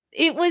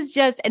it was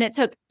just, and it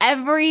took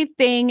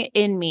everything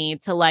in me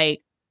to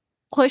like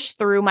push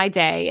through my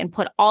day and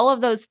put all of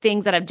those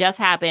things that have just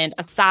happened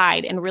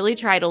aside and really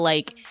try to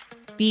like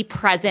be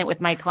present with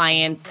my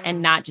clients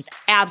and not just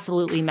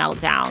absolutely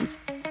meltdowns.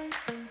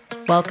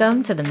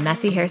 Welcome to the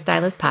Messy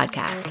Hairstylist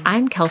Podcast.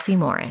 I'm Kelsey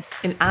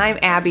Morris. And I'm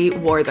Abby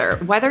Warther.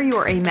 Whether you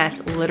are a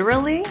mess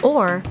literally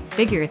or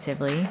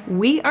figuratively,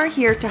 we are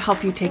here to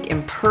help you take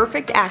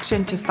imperfect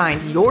action to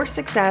find your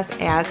success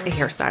as a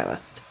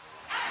hairstylist.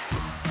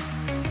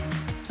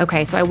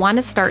 Okay, so I want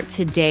to start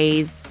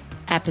today's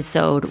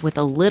episode with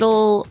a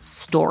little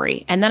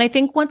story. And then I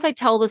think once I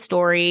tell the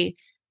story,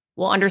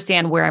 we'll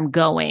understand where I'm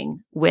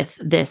going with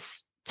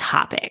this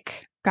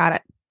topic. Got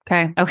it.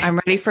 Okay. I'm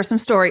ready for some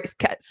stories.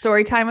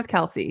 Story time with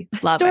Kelsey.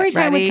 Love story it.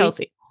 time Ready? with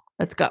Kelsey.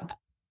 Let's go.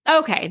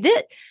 Okay.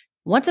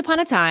 Once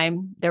upon a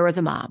time, there was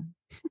a mom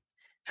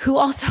who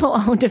also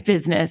owned a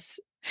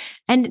business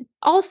and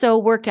also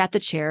worked at the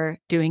chair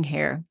doing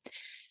hair.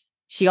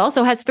 She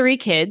also has 3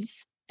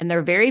 kids. And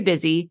they're very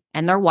busy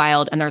and they're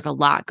wild and there's a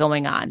lot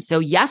going on. So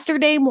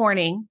yesterday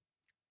morning,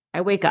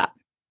 I wake up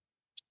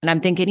and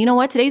I'm thinking, you know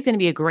what? Today's going to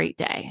be a great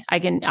day. I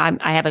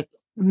have a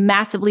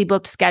massively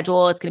booked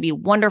schedule. It's going to be a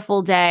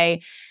wonderful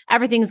day.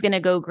 Everything's going to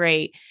go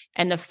great.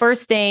 And the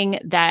first thing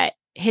that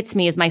hits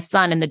me is my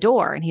son in the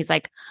door. And he's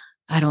like,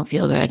 I don't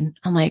feel good.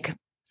 I'm like,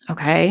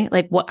 okay,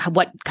 like what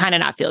kind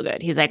of not feel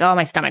good? He's like, oh,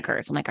 my stomach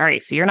hurts. I'm like, all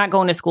right, so you're not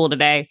going to school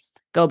today.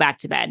 Go back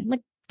to bed. I'm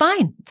like,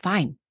 fine. It's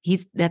fine.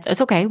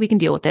 It's okay. We can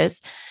deal with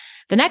this.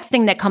 The next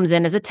thing that comes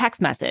in is a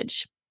text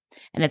message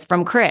and it's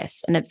from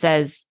Chris and it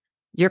says,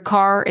 your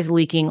car is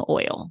leaking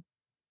oil.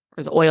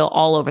 There's oil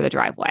all over the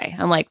driveway.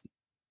 I'm like,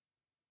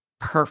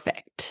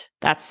 perfect.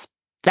 That's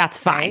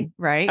fine.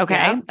 Right. Okay.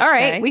 Yeah. All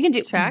right. Okay. We can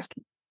do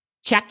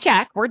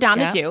check. We're down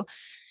to 2.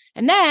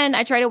 And then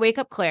I try to wake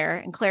up Claire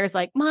and Claire's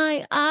like,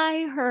 my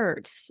eye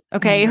hurts.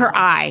 Okay. Her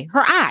eye.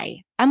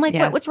 I'm like,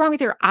 what's wrong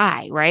with your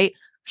eye? Right.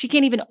 She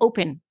can't even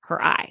open her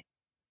eye.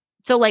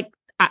 So like,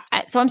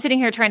 so I'm sitting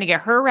here trying to get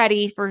her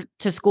ready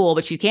to school,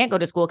 but she can't go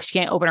to school because she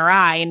can't open her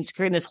eye and it's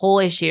creating this whole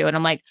issue. And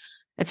I'm like,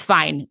 it's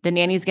fine. The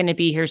nanny's going to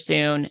be here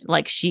soon.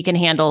 Like she can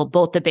handle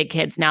both the big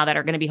kids now that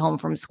are going to be home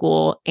from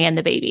school and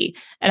the baby.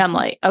 And I'm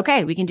like,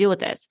 okay, we can deal with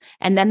this.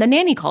 And then the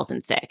nanny calls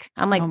in sick.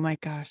 I'm like, oh my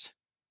gosh.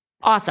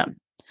 Awesome.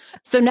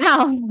 So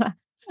now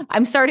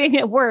I'm starting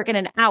at work in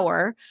an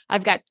hour.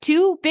 I've got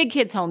 2 big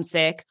kids home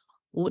sick.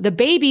 The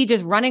baby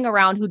just running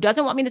around who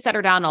doesn't want me to set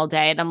her down all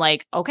day. And I'm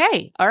like,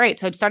 okay, all right.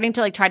 So I'm starting to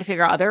like try to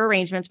figure out other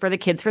arrangements for the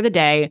kids for the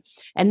day.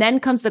 And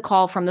then comes the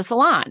call from the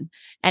salon.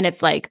 And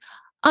it's like,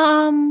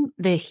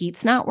 the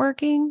heat's not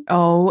working.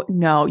 Oh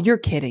no, you're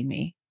kidding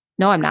me.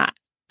 No, I'm not.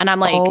 And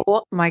I'm like,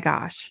 oh my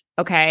gosh.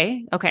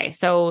 Okay.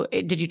 So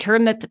did you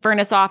turn the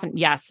furnace off? And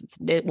yes,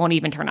 it won't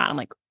even turn on. I'm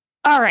like,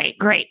 all right,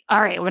 great. All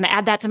right. I'm going to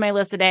add that to my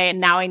list today. And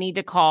now I need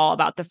to call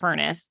about the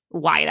furnace,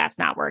 why that's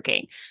not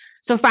working.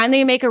 So finally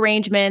I make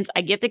arrangements.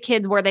 I get the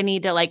kids where they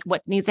need to, like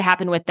what needs to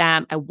happen with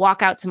them. I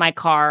walk out to my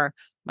car.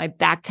 My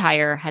back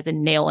tire has a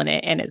nail in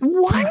it and it's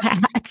flat.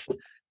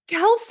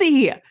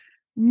 Kelsey,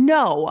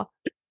 no.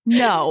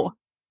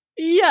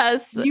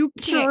 Yes. You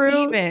can't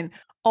even.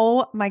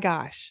 Oh my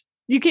gosh.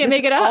 You can't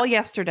make it up. All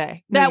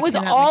yesterday. That was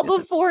all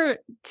before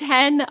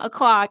 10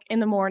 o'clock in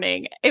the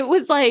morning. It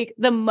was like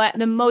the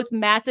most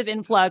massive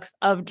influx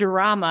of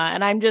drama.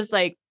 And I'm just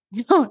like,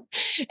 no.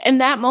 In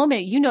that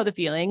moment, you know the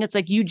feeling. It's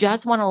like you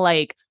just want to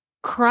like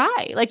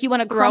cry. Like you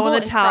want to throw in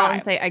the towel cry.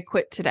 And say, I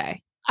quit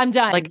today. I'm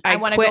done. Like I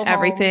want to quit go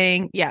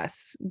everything. Home.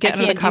 Yes. Get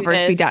under the covers,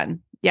 be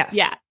done. Yes.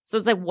 Yeah. So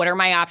it's like, what are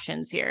my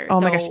options here?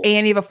 Oh my gosh.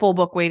 And you have a full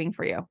book waiting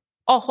for you.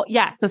 Oh,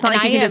 yes. So it's not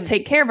like you can just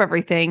take care of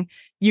everything.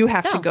 You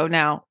have to go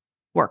now.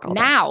 Work all day.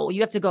 Now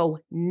you have to go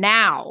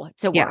now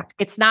to work. Yeah.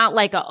 It's not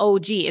like a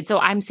OG. And so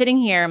I'm sitting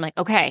here. I'm like,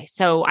 okay,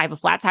 so I have a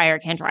flat tire. I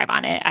can't drive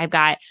on it. I've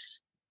got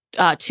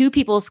 2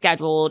 people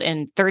scheduled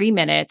in 30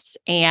 minutes.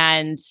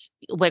 And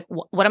like,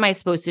 what am I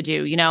supposed to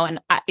do? You know, and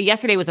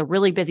yesterday was a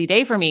really busy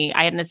day for me.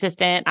 I had an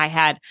assistant. I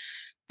had,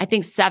 I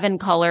think 7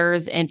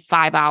 colors in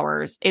 5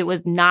 hours. It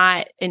was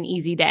not an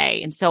easy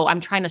day. And so I'm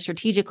trying to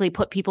strategically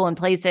put people in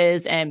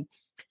places. And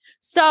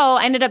so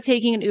I ended up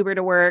taking an Uber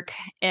to work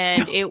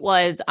and it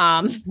was,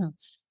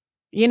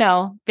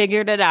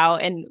 figured it out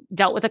and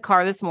dealt with a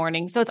car this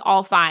morning. So it's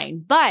all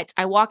fine. But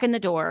I walk in the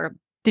door.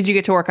 Did you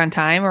get to work on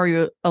time or were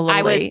you a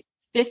little late? I was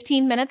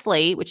 15 minutes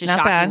late, which is not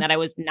shocking bad. That I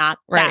was not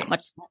that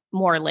much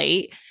more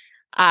late.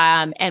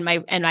 And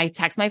I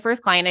text my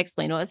first client,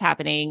 explain what was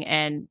happening.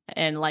 And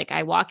like,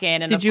 I walk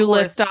in and did you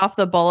list off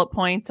the bullet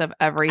points of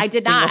every I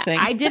did single not. thing?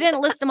 I didn't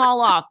list them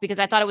all off because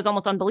I thought it was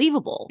almost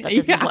unbelievable that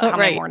this is how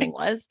my morning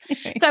was.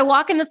 So I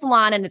walk in the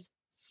salon and it's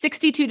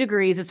 62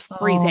 degrees. It's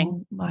freezing.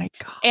 Oh my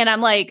God. And I'm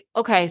like,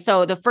 okay,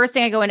 so the first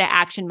thing I go into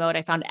action mode,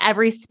 I found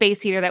every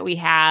space heater that we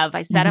have.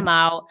 I set them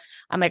out.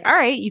 I'm like, all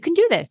right, you can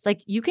do this.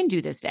 Like you can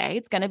do this day.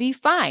 It's going to be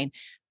fine.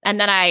 And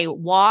then I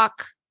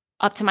walk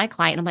up to my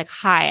client and I'm like,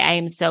 hi, I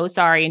am so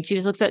sorry. And she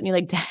just looks at me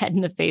like dead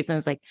in the face and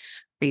is like,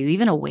 are you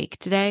even awake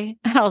today?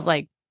 And I was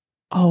like,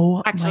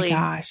 oh actually, my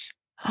gosh.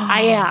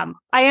 I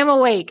am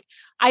awake.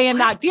 I am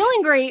not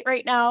feeling great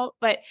right now.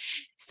 But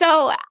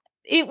so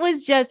it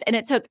was just, and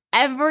it took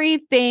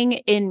everything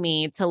in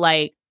me to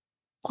like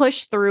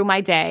push through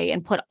my day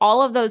and put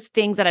all of those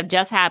things that have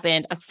just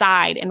happened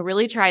aside and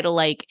really try to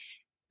like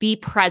be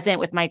present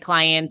with my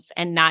clients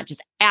and not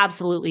just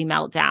absolutely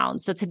melt down.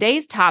 So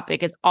today's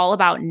topic is all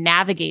about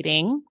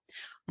navigating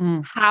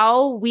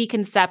how we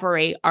can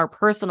separate our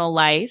personal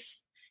life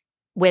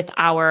with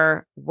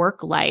our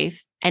work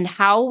life and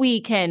how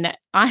we can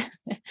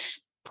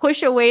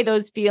push away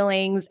those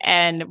feelings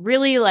and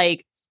really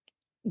like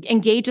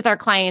engage with our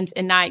clients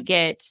and not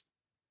get,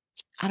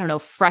 I don't know,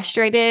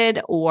 frustrated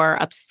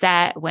or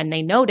upset when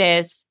they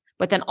notice,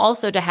 but then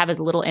also to have as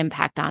little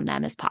impact on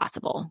them as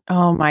possible.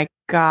 Oh my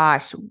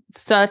gosh.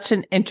 Such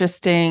an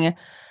interesting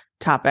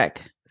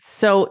topic.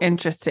 So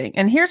interesting.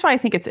 And here's why I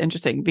think it's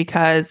interesting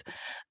because,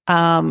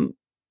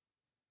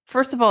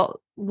 first of all,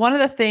 one of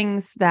the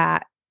things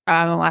that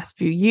in the last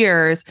few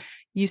years,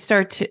 you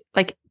start to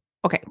like,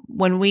 okay,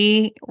 when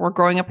we were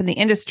growing up in the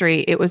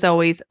industry, it was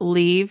always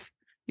leave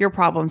your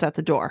problems at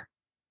the door,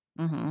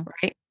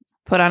 right?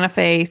 Put on a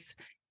face,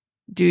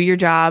 do your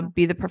job,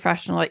 be the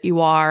professional that you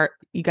are.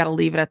 You got to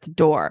leave it at the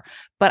door.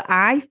 But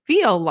I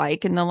feel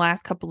like in the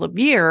last couple of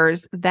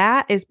years,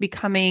 that is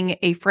becoming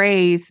a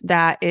phrase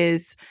that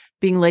is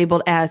being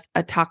labeled as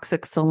a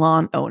toxic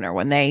salon owner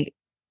when they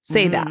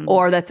say that,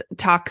 or that's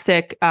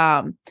toxic.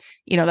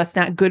 That's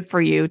not good for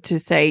you to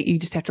say you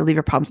just have to leave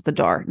your problems at the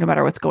door, no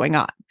matter what's going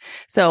on.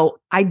 So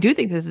I do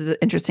think this is an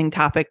interesting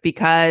topic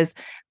because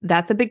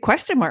that's a big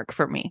question mark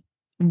for me.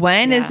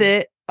 When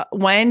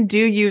do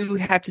you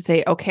have to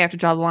say, okay, I have to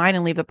draw the line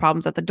and leave the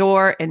problems at the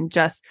door and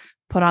just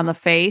put on the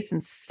face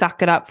and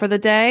suck it up for the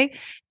day?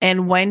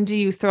 And when do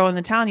you throw in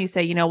the towel and you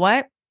say, you know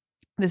what,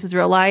 this is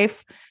real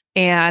life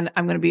and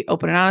I'm going to be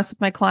open and honest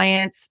with my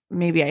clients.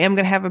 Maybe I am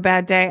going to have a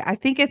bad day. I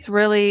think it's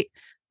really,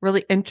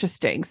 really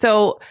interesting.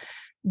 So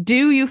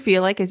do you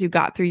feel like as you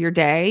got through your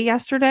day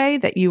yesterday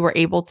that you were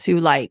able to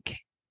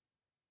like,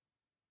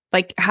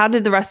 how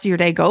did the rest of your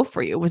day go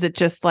for you? Was it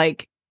just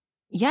like,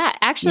 yeah,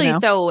 actually,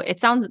 so it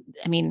sounds,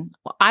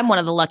 I'm one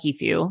of the lucky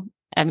few.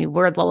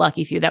 We're the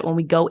lucky few that when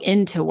we go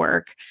into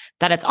work,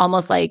 that it's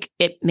almost like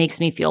it makes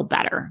me feel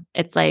better.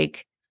 It's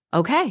like,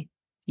 okay,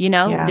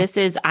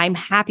 I'm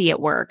happy at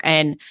work.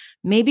 And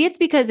maybe it's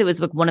because it was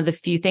like one of the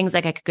few things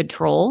like I could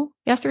control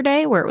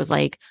yesterday where it was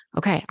like,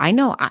 okay, I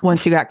know.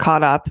 Once you got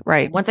caught up,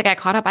 right? Once I got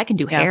caught up, I can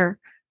do hair.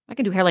 I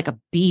can do hair like a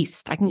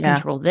beast. I can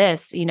control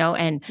this,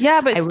 and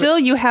but still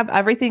you have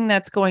everything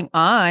that's going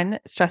on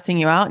stressing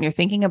you out and you're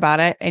thinking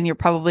about it and you're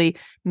probably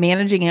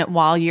managing it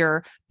while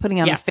you're putting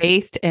on the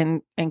face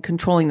and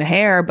controlling the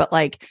hair. But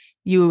like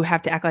you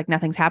have to act like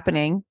nothing's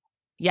happening.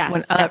 Yes.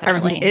 When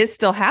everything is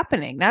still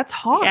happening. That's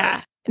hard.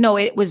 Yeah. No,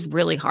 it was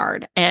really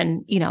hard.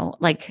 And,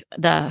 like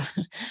the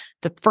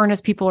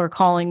furnace people are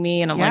calling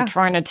me and I'm like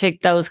trying to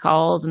take those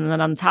calls. And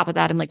then on top of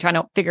that, I'm like trying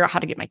to figure out how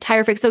to get my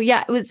tire fixed. So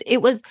yeah,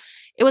 it was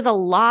a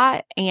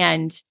lot.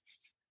 And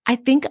I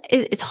think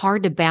it's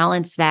hard to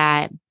balance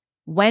that.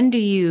 When do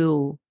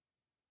you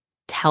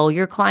tell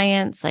your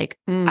clients, like,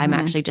 I'm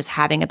actually just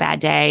having a bad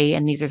day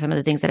and these are some of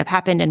the things that have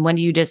happened? And when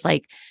do you just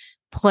like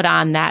put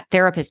on that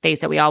therapist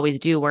face that we always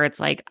do, where it's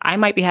like, I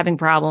might be having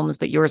problems,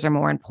 but yours are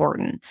more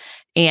important.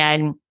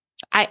 And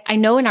I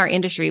know in our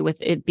industry,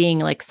 with it being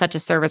like such a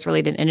service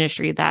related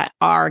industry, that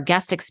our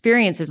guest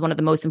experience is one of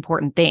the most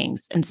important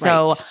things. And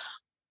so,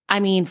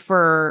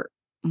 for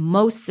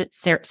most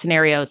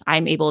scenarios,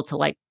 I'm able to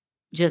like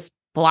just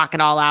block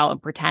it all out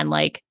and pretend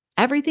like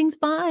everything's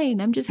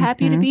fine. I'm just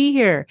happy to be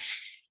here.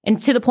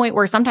 And to the point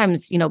where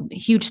sometimes,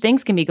 huge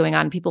things can be going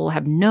on. People will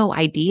have no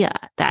idea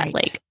that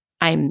like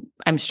I'm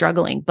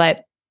struggling.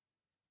 But,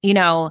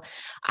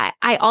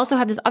 I also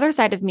have this other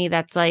side of me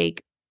that's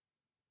like,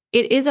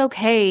 it is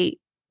okay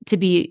to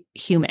be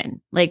human.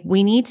 Like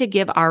we need to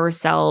give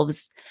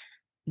ourselves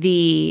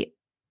the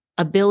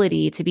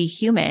ability to be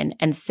human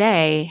and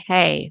say,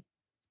 hey,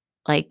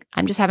 like,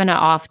 I'm just having an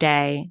off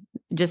day.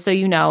 Just so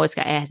you know, it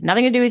has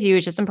nothing to do with you.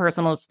 It's just some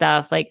personal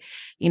stuff, like,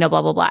 blah,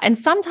 blah, blah. And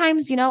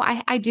sometimes,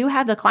 I do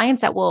have the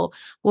clients that will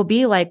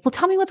be like, well,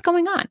 tell me what's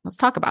going on. Let's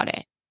talk about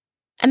it.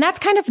 And that's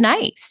kind of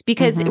nice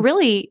because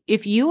really,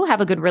 if you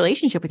have a good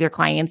relationship with your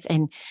clients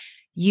and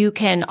you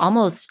can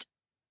almost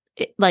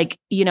like,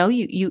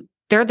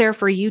 they're there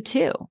for you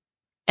too.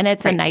 And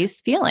it's a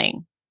nice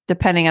feeling.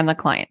 Depending on the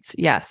clients.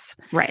 Yes.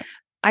 Right.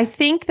 I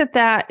think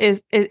that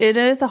is, it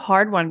is a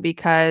hard one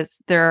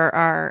because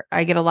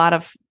I get a lot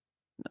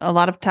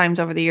of times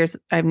over the years,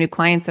 I have new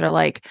clients that are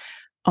like,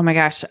 oh my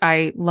gosh,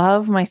 I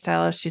love my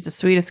stylist. She's the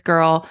sweetest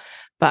girl,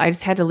 but I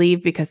just had to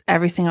leave because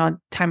every single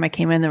time I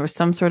came in, there was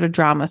some sort of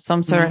drama,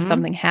 some sort of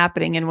something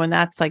happening. And when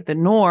that's like the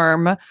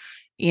norm,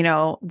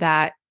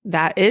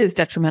 that is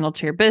detrimental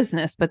to your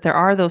business. But there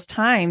are those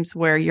times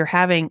where you're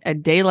having a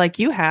day like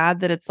you had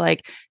that it's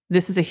like,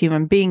 this is a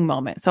human being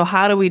moment. So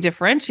how do we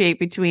differentiate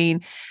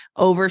between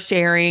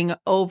oversharing,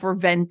 over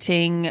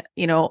venting,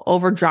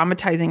 over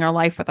dramatizing our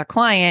life with a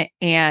client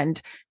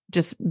and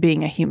just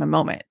being a human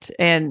moment?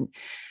 And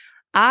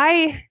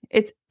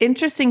it's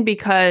interesting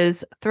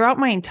because throughout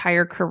my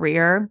entire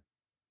career,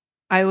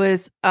 I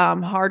was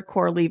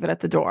hardcore leave it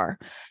at the door,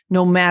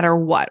 no matter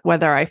what,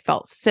 whether I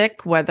felt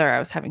sick, whether I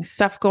was having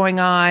stuff going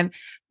on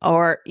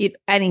or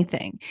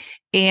anything.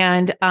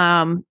 And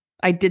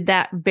I did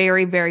that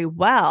very, very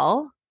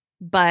well,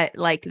 but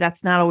like,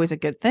 that's not always a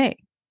good thing.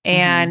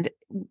 And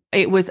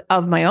it was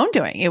of my own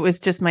doing. It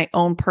was just my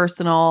own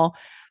personal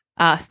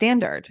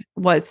standard,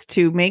 was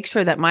to make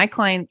sure that my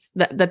clients,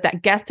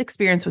 that guest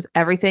experience was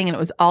everything. And it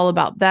was all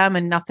about them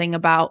and nothing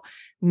about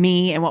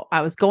me and what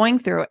I was going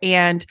through.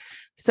 And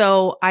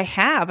so I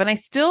have, and I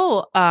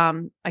still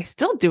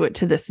do it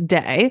to this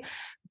day.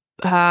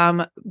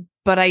 But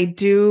I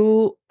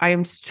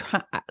am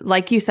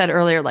like you said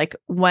earlier, like,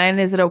 when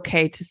is it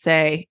okay to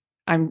say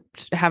I'm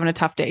having a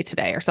tough day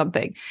today or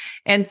something?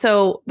 And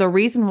so the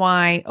reason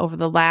why over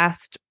the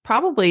last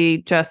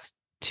probably just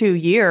 2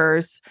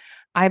 years,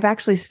 I've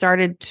actually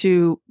started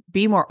to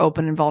be more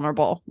open and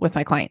vulnerable with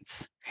my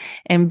clients,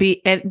 and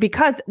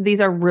because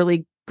these are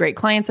really great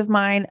clients of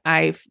mine.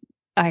 I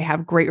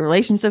have great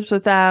relationships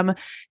with them,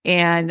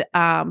 and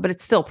but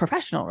it's still a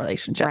professional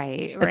relationship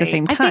at the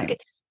same time. I think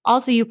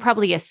also you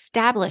probably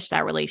established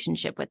that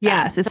relationship with them.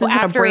 Yes, this isn't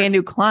a brand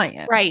new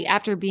client. Right.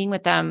 After being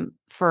with them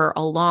for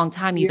a long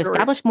time, you've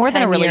established more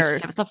than a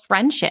relationship. It's a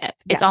friendship.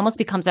 Yes. It almost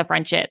becomes a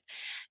friendship.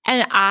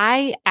 And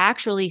I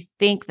actually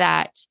think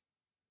that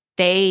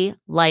they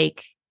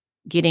like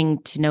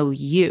getting to know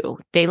you.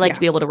 They like to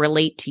be able to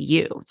relate to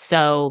you.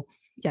 So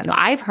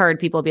I've heard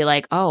people be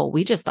like, oh,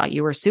 we just thought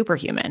you were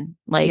superhuman.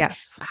 Like,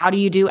 how do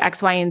you do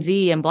X, Y, and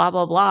Z and blah,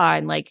 blah, blah.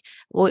 And like,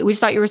 well, we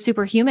just thought you were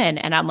superhuman.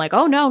 And I'm like,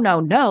 oh, no,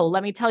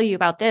 let me tell you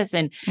about this.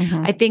 And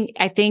I think,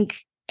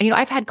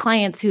 I've had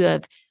clients who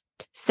have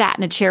sat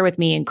in a chair with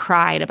me and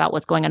cried about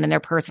what's going on in their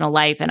personal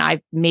life. And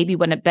I've maybe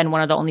been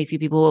one of the only few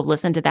people who have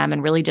listened to them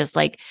and really just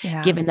like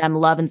given them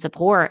love and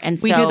support. And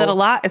we do that a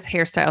lot as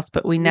hairstylists,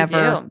 but we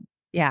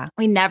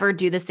never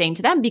do the same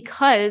to them,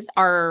 because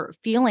our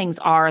feelings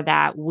are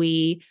that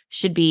we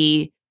should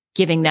be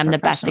giving them the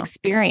best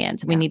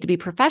experience. We need to be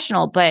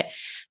professional. But,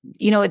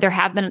 there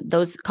have been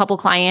those couple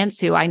clients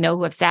who I know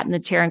who have sat in the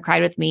chair and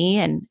cried with me.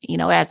 And,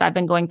 as I've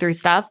been going through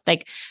stuff,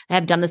 like, I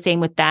have done the same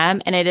with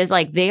them. And it is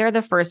like, they are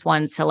the first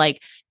ones to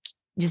like,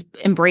 just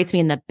embrace me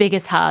in the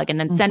biggest hug and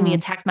then send me a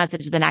text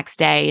message the next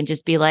day and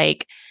just be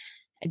like,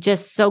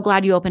 just so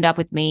glad you opened up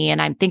with me.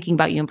 And I'm thinking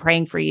about you and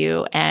praying for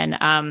you. And,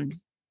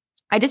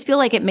 I just feel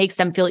like it makes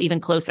them feel even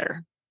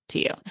closer to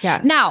you.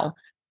 Yes. Now,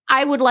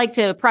 I would like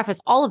to preface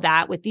all of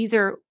that with, these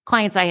are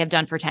clients I have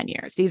done for 10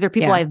 years. These are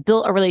people I've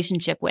built a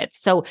relationship with.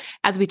 So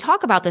as we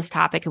talk about this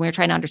topic and we're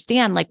trying to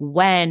understand, like,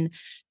 when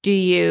do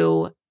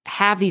you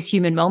have these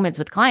human moments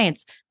with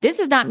clients? This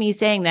is not me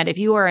saying that if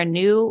you are a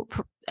new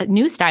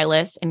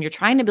stylist and you're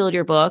trying to build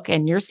your book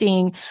and you're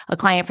seeing a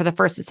client for the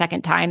first and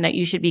second time, that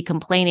you should be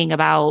complaining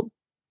about,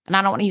 and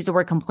I don't want to use the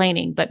word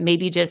complaining, but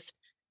maybe just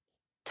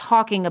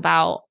talking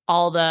about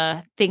all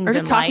the things, or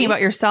just talking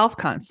about yourself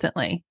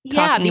constantly,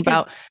 talking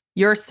about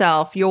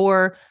yourself,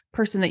 your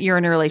person that you're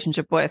in a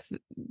relationship with,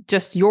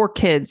 just your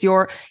kids,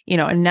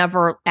 and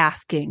never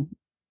asking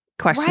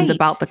questions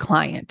about the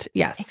client.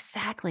 Yes,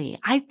 exactly.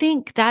 I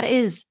think that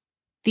is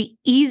the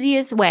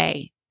easiest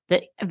way,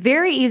 the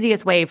very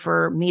easiest way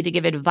for me to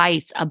give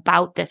advice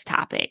about this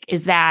topic,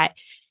 is that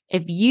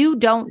if you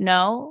don't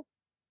know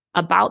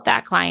about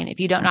that client,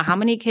 if you don't know how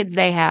many kids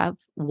they have,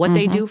 what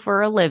they do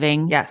for a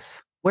living,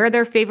 where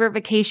their favorite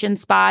vacation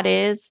spot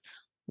is,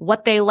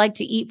 what they like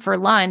to eat for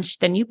lunch,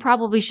 then you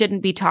probably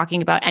shouldn't be talking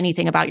about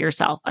anything about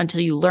yourself until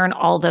you learn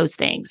all those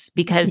things,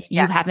 because you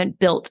haven't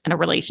built a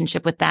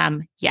relationship with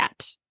them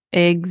yet.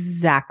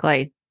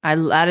 Exactly.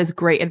 That is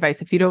great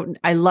advice. If you don't,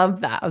 I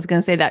love that. I was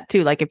going to say that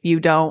too. Like, if you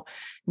don't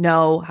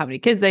know how many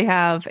kids they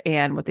have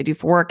and what they do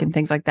for work and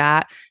things like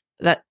that,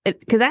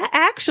 because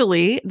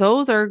actually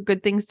those are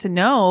good things to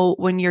know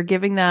when you're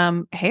giving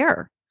them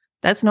hair.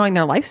 That's knowing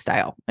their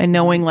lifestyle and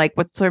knowing like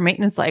what's their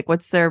maintenance like,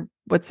 what's their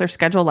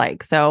schedule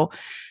like. So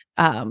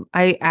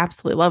I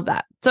absolutely love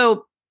that.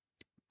 So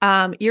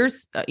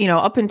years,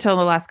 up until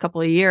the last couple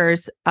of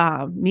years,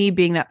 me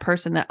being that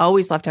person that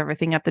always left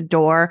everything at the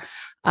door,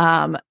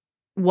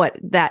 what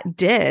that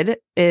did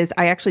is,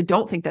 I actually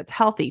don't think that's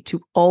healthy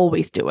to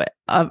always do it,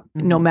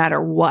 no matter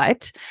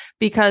what,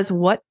 because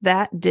what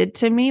that did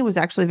to me was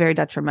actually very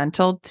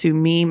detrimental to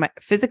me,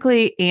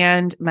 physically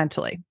and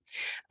mentally.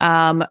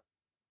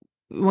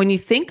 When you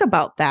think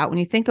about that,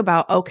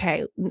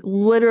 okay,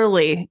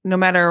 literally, no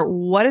matter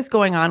what is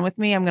going on with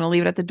me, I'm going to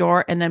leave it at the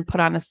door and then put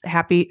on a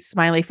happy,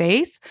 smiley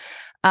face.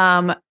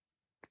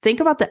 Think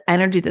about the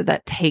energy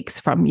that takes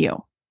from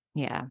you.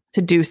 Yeah.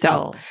 To do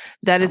so.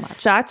 That is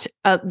such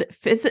a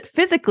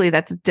physically,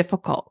 that's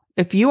difficult.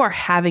 If you are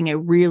having a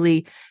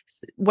really,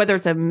 whether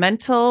it's a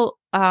mental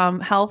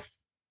health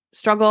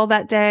struggle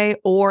that day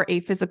or a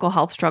physical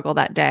health struggle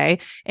that day,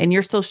 and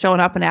you're still showing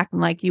up and acting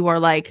like you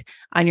are like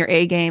on your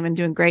A game and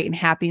doing great and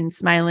happy and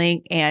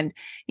smiling and,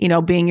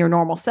 being your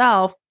normal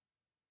self,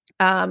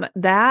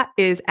 that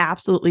is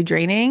absolutely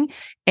draining.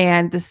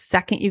 And the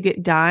second you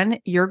get done,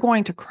 you're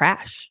going to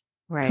crash.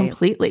 Right.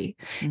 completely.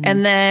 Mhm.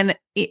 And then,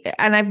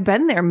 and I've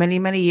been there many,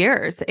 many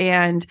years,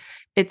 and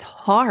it's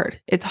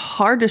hard. It's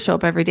hard to show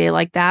up every day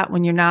like that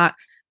when you're not.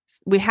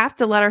 We have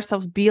to let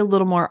ourselves be a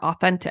little more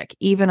authentic,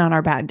 even on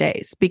our bad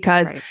days,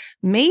 because Right.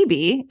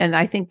 maybe, and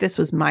I think this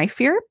was my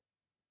fear,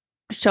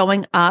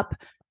 showing up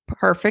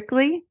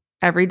perfectly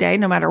every day,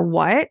 no matter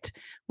what,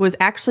 was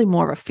actually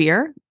more of a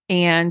fear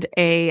and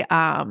a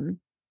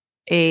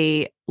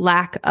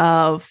lack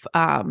of,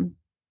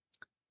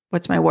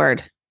 what's my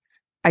word?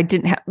 I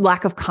didn't have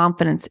lack of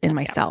confidence in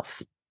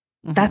myself.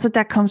 Mhm. That's what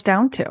that comes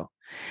down to.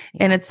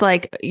 Yeah. And it's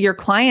like your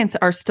clients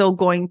are still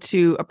going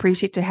to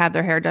appreciate to have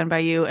their hair done by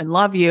you and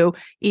love you,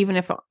 even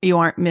if you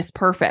aren't Miss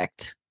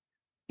Perfect,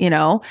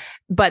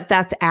 but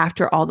that's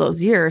after all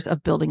those years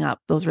of building up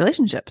those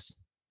relationships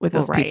with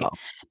those Right. people.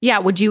 Yeah.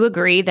 Would you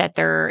agree that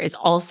there is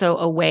also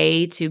a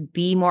way to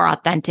be more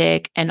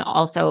authentic and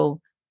also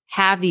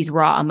have these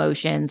raw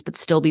emotions, but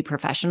still be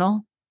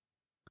professional?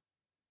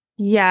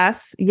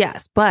 Yes.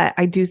 But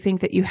I do think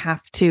that you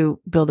have to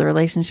build the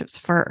relationships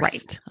first.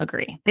 Right.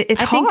 Agree.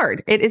 It's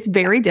hard. It's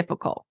very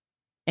difficult.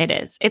 It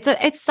is.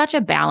 It's such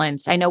a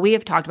balance. I know we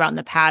have talked about in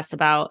the past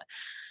about,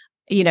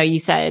 you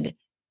said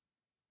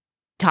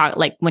talk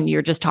like when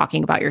you're just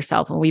talking about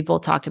yourself, and we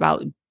both talked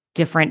about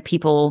different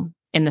people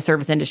in the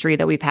service industry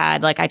that we've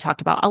had. Like I talked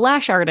about a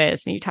lash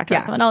artist, and you talked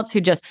about someone else who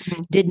just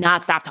did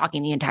not stop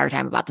talking the entire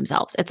time about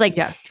themselves. It's like,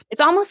 yes,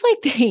 it's almost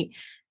like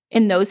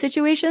in those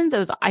situations,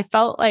 I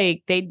felt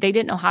like they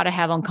didn't know how to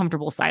have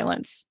uncomfortable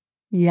silence.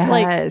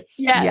 yes,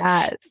 Yeah.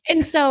 yes.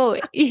 And so,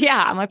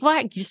 I'm like,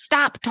 well, just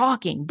stop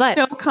talking. But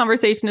no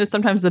conversation is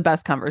sometimes the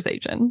best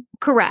conversation.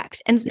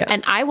 Correct. And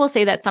I will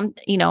say that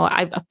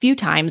I've a few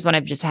times when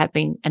I've just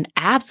having an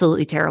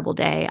absolutely terrible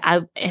day,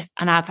 if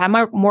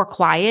I'm more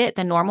quiet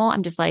than normal,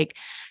 I'm just like,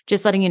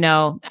 just letting you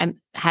know, I'm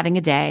having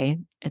a day.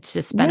 It's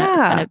just been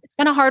it's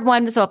been a hard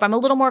one. So if I'm a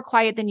little more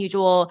quiet than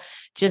usual,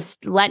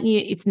 just letting you,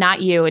 it's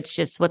not you, it's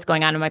just what's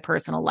going on in my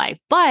personal life.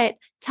 But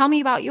tell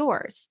me about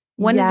yours.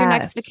 When is your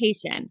next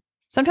vacation?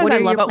 Sometimes I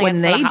love it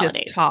when they just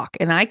talk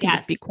and I can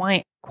just be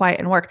quiet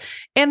and work.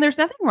 And there's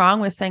nothing wrong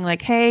with saying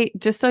like, hey,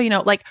 just so you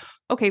know, like,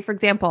 okay, for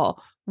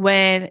example,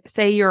 when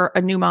say you're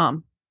a new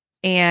mom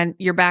and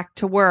you're back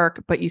to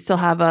work, but you still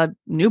have a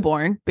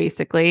newborn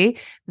basically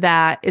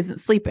that isn't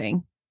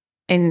sleeping.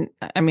 And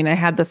I mean, I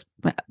had this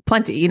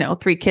plenty,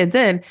 3 kids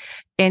in,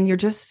 and you're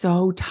just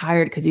so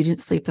tired because you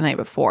didn't sleep the night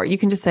before. You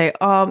can just say,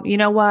 you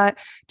know what?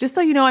 Just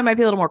so you know, I might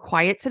be a little more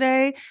quiet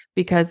today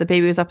because the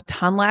baby was up a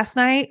ton last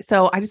night.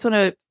 So I just want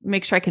to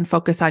make sure I can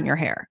focus on your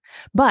hair.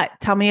 But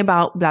tell me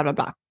about blah, blah,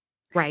 blah.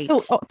 Right. So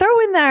throw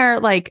in there,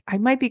 like, I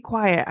might be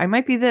quiet. I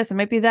might be this. I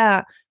might be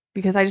that.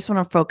 Because I just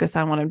want to focus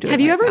on what I'm doing. Have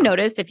you ever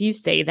noticed if you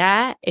say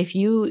that, if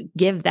you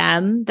give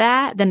them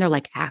that, then they're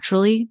like,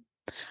 actually,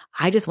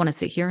 I just want to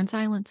sit here in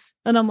silence.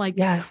 And I'm like,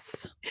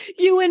 yes,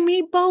 you and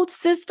me both,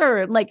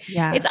 sister. Like,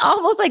 it's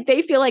almost like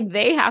they feel like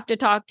they have to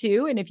talk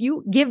too. And if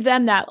you give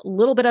them that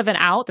little bit of an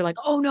out, they're like,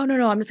 oh, no,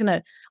 I'm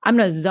going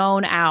to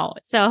zone out.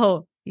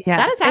 So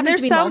that has happened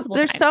to me multiple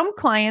times. There's some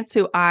clients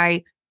who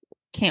I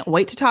can't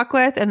wait to talk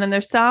with. And then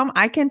there's some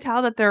I can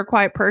tell that they're a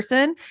quiet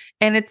person.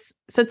 And it's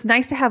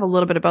nice to have a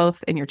little bit of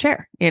both in your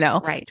chair,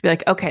 right. To be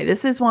like, okay,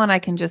 this is one I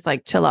can just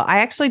like chill out. I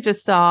actually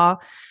just saw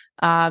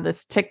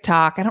this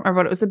TikTok. I don't remember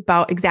what it was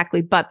about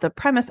exactly, but the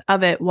premise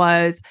of it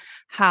was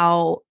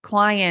how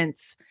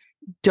clients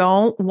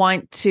don't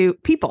want to,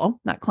 people,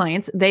 not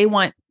clients, they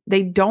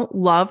don't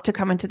love to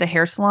come into the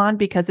hair salon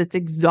because it's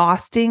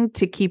exhausting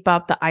to keep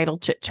up the idle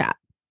chit chat.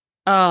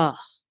 Oh,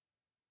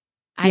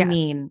 I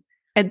mean,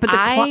 but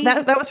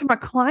that was from a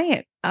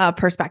client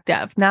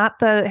perspective, not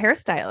the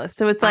hairstylist.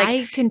 So it's like,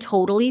 I can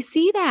totally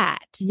see that.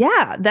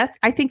 Yeah,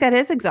 I think that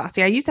is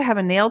exhausting. I used to have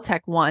a nail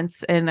tech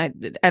once, and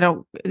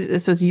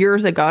this was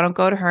years ago. I don't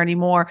go to her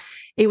anymore.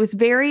 It was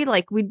very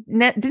like, we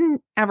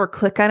didn't ever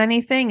click on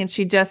anything. And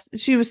she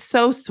was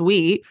so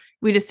sweet.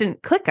 We just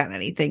didn't click on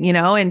anything,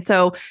 And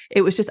so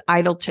it was just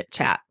idle chit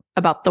chat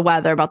about the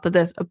weather, about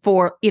this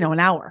for, an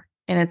hour.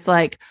 And it's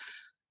like,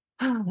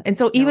 and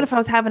so even if I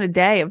was having a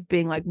day of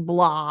being like,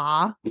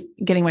 blah,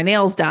 getting my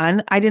nails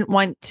done, I didn't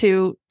want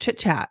to chit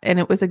chat, and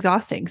it was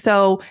exhausting.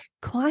 So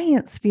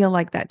clients feel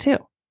like that too.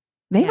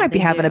 They might be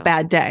having a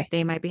bad day.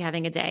 They might be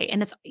having a day.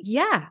 And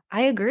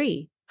I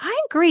agree.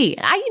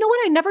 You know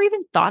what? I never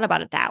even thought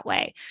about it that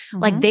way.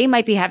 Mm-hmm. Like they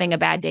might be having a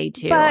bad day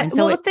too. But and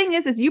so the thing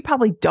is you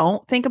probably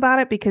don't think about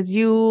it because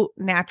you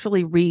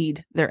naturally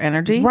read their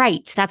energy.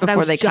 Right. That's what I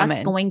was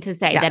just going to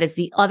say. Yes. That is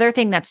the other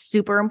thing that's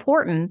super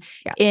important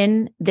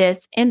in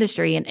this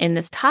industry and in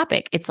this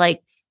topic. It's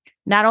like,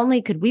 not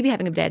only could we be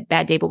having a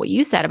bad day, but what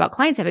you said about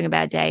clients having a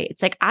bad day,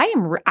 it's like, I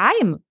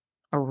am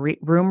a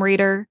room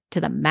reader to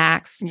the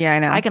max. Yeah, I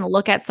know. I can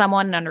look at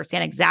someone and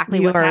understand exactly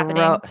what's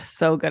happening.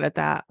 So good at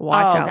that.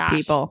 Watch out,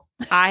 people.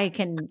 I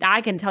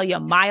can tell you a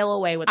mile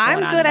away what's going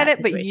on. I'm good at it,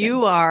 situation. But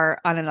you are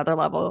on another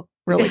level.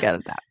 Really good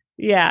at that.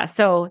 Yeah.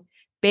 So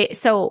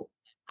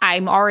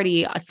I'm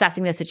already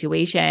assessing the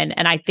situation,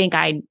 and I think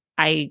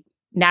I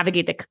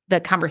navigate the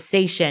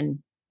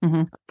conversation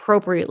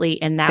appropriately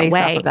in that based way,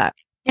 off of that.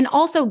 And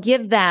also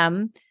give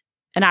them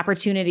an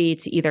opportunity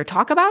to either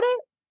talk about it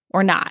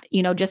or not,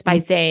 just by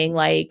saying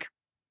like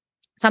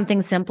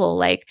something simple,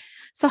 like,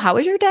 so how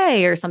was your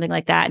day or something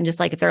like that. And just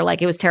like, if they're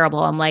like, it was terrible,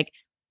 I'm like,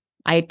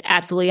 I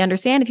absolutely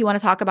understand. If you want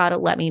to talk about it,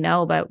 let me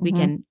know, but we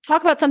can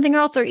talk about something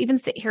else or even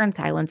sit here in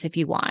silence if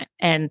you want.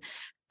 And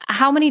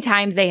how many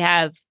times they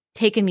have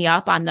taken me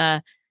up on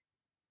the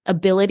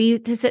ability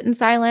to sit in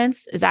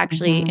silence is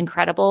actually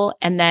incredible.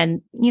 And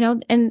then,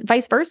 and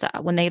vice versa,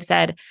 when they've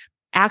said,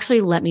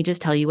 actually, let me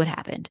just tell you what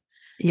happened.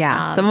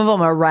 Yeah. Some of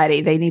them are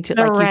ready. They need to,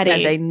 like you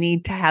said, they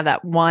need to have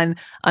that one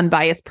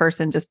unbiased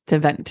person just to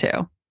vent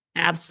to.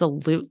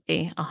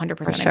 Absolutely.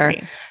 100% sure.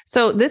 agree.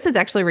 So this is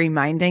actually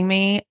reminding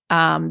me,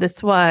 we're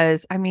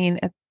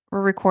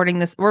recording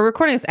this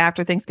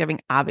after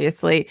Thanksgiving,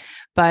 obviously,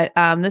 but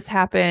this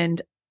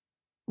happened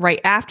right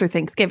after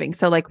Thanksgiving.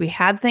 So like we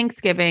had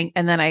Thanksgiving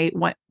and then I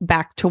went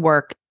back to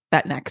work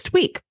that next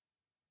week.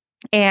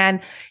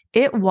 And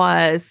it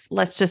was,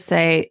 let's just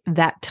say,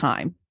 that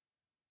time,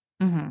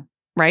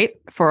 right?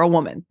 For a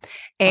woman.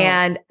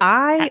 And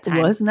I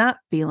was not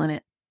feeling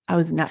it. I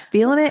was not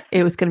feeling it.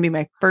 It was going to be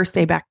my first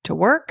day back to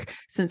work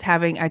since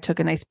I took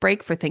a nice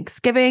break for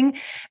Thanksgiving.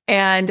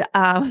 And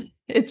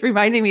it's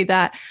reminding me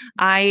that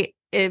I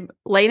am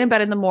laying in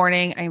bed in the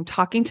morning. I am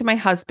talking to my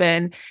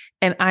husband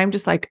and I'm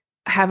just like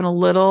having a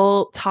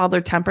little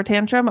toddler temper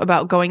tantrum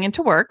about going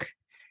into work.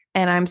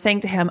 And I'm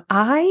saying to him,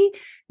 I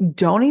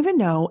don't even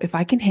know if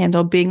I can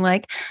handle being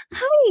like,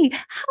 hi,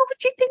 how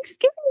was your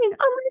Thanksgiving?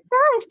 Oh my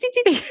gosh.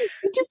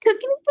 Did you cook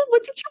anything?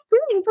 What did you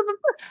bring?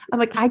 I'm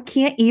like, I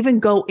can't even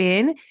go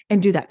in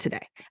and do that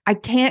today. I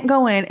can't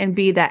go in and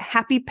be that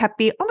happy,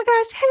 peppy. Oh my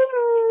gosh.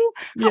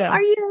 Hey, how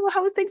are you?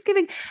 How was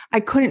Thanksgiving? I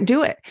couldn't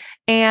do it.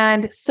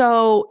 And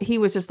so he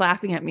was just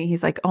laughing at me.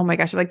 He's like, oh my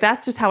gosh. I'm like,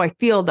 that's just how I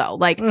feel though.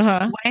 Like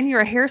when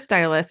you're a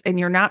hairstylist and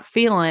you're not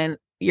feeling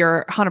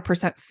your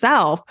 100%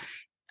 self,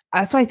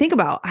 that's what I think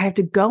about. I have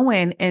to go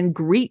in and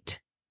greet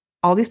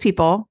all these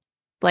people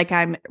like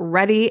I'm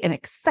ready and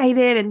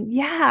excited and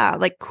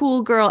like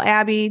cool girl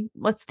Abby,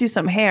 let's do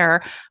some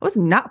hair. I was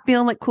not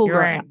feeling like cool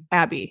girl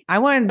Abby. I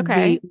wanted to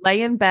be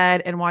lay in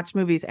bed and watch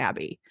movies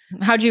Abby.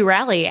 How'd you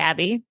rally,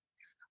 Abby?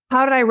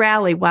 How did I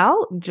rally?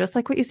 Well, just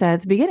like what you said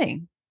at the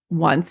beginning.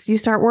 Once you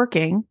start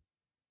working,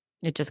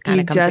 it just kind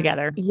of comes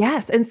together.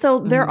 Yes. And so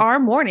there are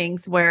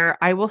mornings where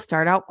I will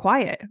start out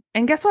quiet.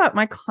 And guess what?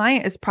 My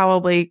client is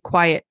probably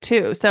quiet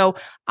too. So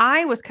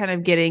I was kind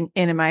of getting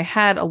in my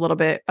head a little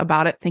bit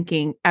about it,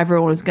 thinking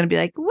everyone was going to be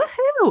like,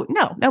 woohoo.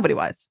 No, nobody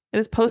was. It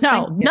was post.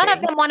 No, none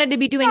of them wanted to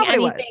be doing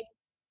anything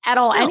at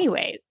all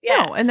anyways.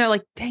 Yeah. No. And they're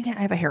like, dang it,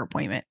 I have a hair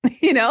appointment.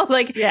 They don't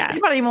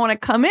even want to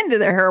come into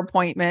their hair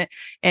appointment.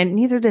 And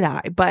neither did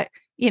I. But,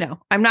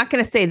 I'm not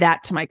going to say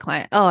that to my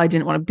client. Oh, I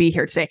didn't want to be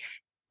here today.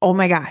 Oh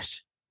my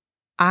gosh.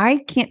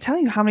 I can't tell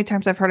you how many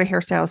times I've heard a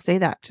hairstylist say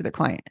that to the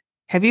client.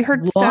 Have you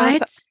heard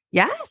what?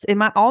 Yes.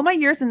 In all my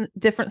years in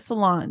different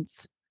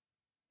salons.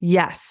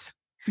 Yes.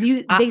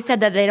 They said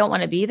that they don't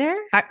want to be there?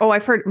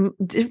 I've heard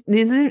this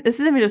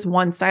isn't even just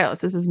one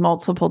stylist. This is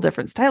multiple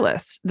different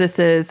stylists. This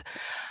is,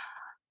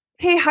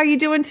 hey, how are you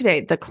doing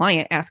today? The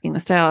client asking the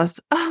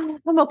stylist, oh,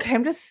 I'm okay.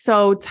 I'm just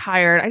so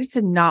tired. I just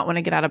did not want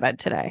to get out of bed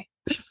today.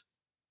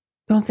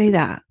 Don't say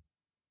that.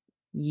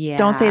 Yeah.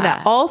 Don't say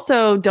that.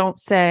 Also, don't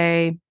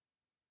say,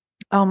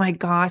 oh my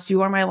gosh,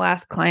 you are my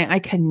last client. I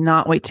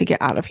cannot wait to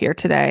get out of here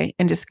today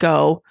and just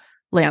go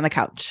lay on the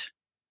couch.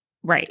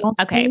 Right.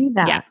 Okay.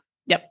 Yeah.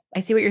 Yep.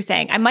 I see what you're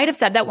saying. I might have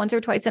said that once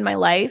or twice in my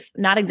life.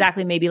 Not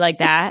exactly maybe like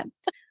that.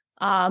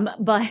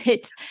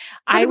 But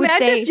I would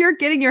imagine say if you're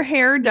getting your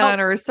hair done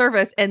or a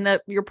service and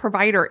your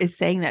provider is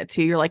saying that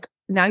to you, you're like,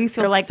 now you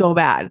feel like so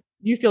bad.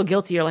 You feel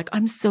guilty. You're like,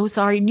 I'm so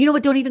sorry. You know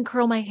what? Don't even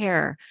curl my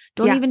hair.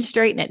 Don't even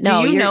straighten it.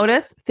 No. Do you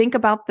notice? Think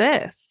about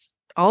this.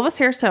 All of us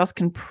hairstylists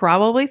can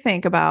probably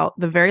think about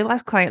the very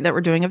last client that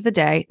we're doing of the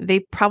day.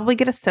 They probably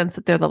get a sense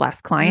that they're the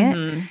last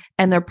client.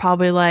 And they're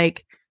probably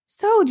like,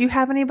 so do you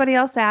have anybody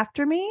else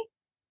after me?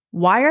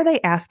 Why are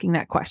they asking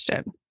that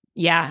question?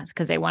 Yeah, it's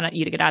because they want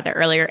you to get out there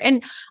earlier.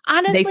 And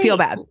honestly, they feel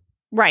bad.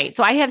 Right.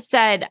 So I have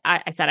said,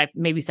 I've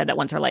maybe said that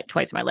once or like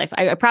twice in my life.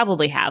 I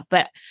probably have.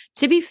 But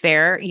to be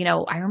fair,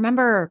 I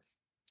remember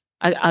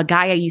a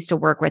guy I used to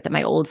work with at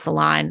my old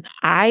salon.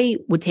 I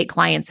would take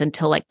clients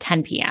until like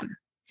 10 p.m.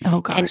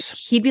 Oh gosh. And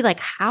he'd be like,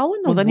 how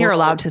in the world? Well, then you're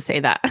allowed to say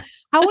that.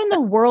 How in the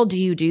world do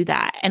you do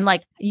that? And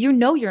like, you're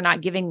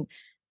not giving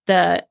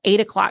the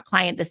 8:00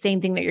 client the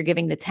same thing that you're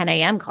giving the 10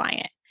 a.m.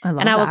 client.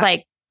 I was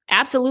like,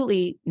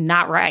 absolutely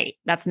not right.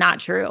 That's not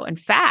true. In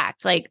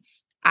fact, like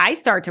I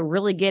start to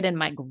really get in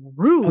my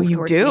groove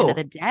towards the end of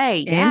the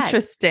day. Yes.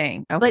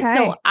 Interesting. Okay. But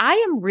so I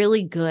am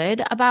really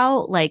good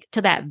about like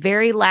to that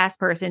very last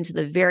person to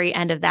the very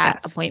end of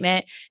that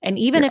appointment. And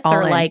even if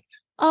they're like,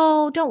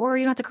 oh, don't worry,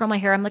 you don't have to curl my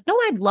hair. I'm like, no,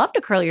 I'd love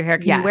to curl your hair.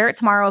 Can you wear it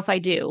tomorrow if I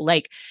do?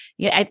 Like,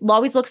 I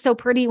always look so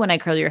pretty when I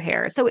curl your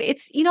hair. So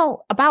it's,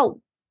 about,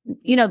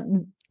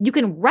 you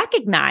can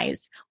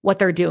recognize what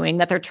they're doing,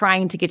 that they're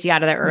trying to get you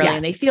out of there early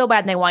and they feel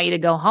bad and they want you to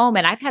go home.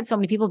 And I've had so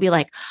many people be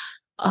like,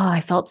 oh,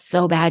 I felt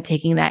so bad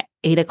taking that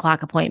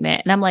 8:00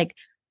 appointment. And I'm like,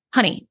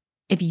 honey,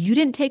 if you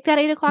didn't take that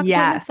 8:00 appointment,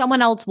 Yes.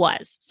 someone else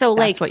was. So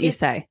That's what you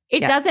say.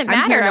 It Yes. doesn't I'm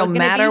matter. here I was no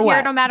going to matter be what.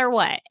 here no matter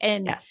what.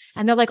 And Yes.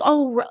 and they're like,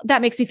 oh,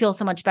 that makes me feel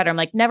so much better. I'm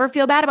like, never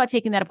feel bad about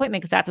taking that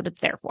appointment because that's what it's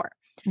there for.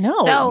 No,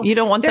 So you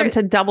don't want them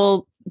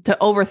to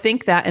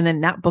overthink that and then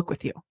not book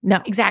with you.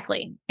 No.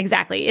 Exactly.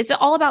 It's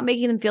all about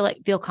making them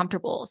feel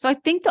comfortable. So I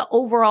think the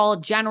overall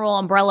general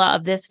umbrella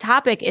of this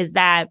topic is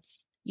that,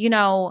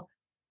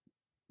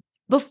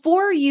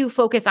 before you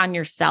focus on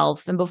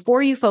yourself and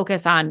before you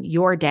focus on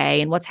your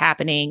day and what's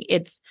happening,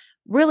 it's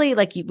really,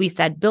 like we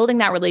said, building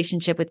that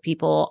relationship with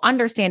people,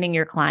 understanding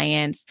your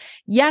clients.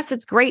 Yes,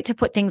 it's great to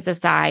put things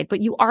aside,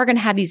 but you are going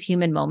to have these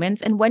human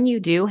moments. And when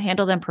you do,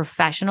 handle them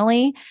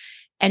professionally.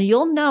 And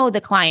you'll know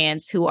the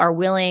clients who are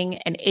willing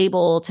and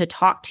able to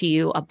talk to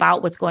you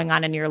about what's going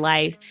on in your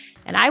life.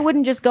 And I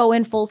wouldn't just go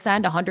in full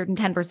send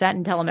 110%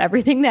 and tell them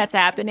everything that's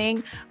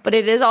happening. But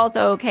it is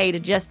also okay to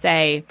just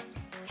say,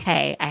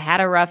 hey, I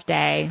had a rough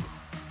day.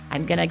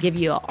 I'm going to give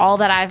you all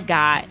that I've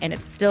got, and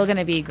it's still going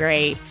to be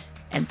great.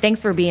 And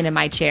thanks for being in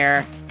my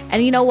chair.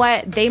 And you know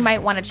what? They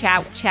might want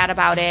to chat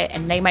about it,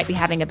 and they might be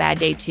having a bad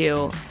day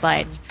too.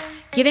 But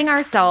giving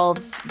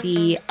ourselves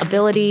the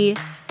ability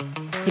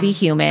to be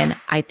human,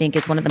 I think,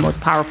 is one of the most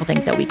powerful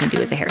things that we can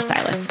do as a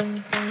hairstylist.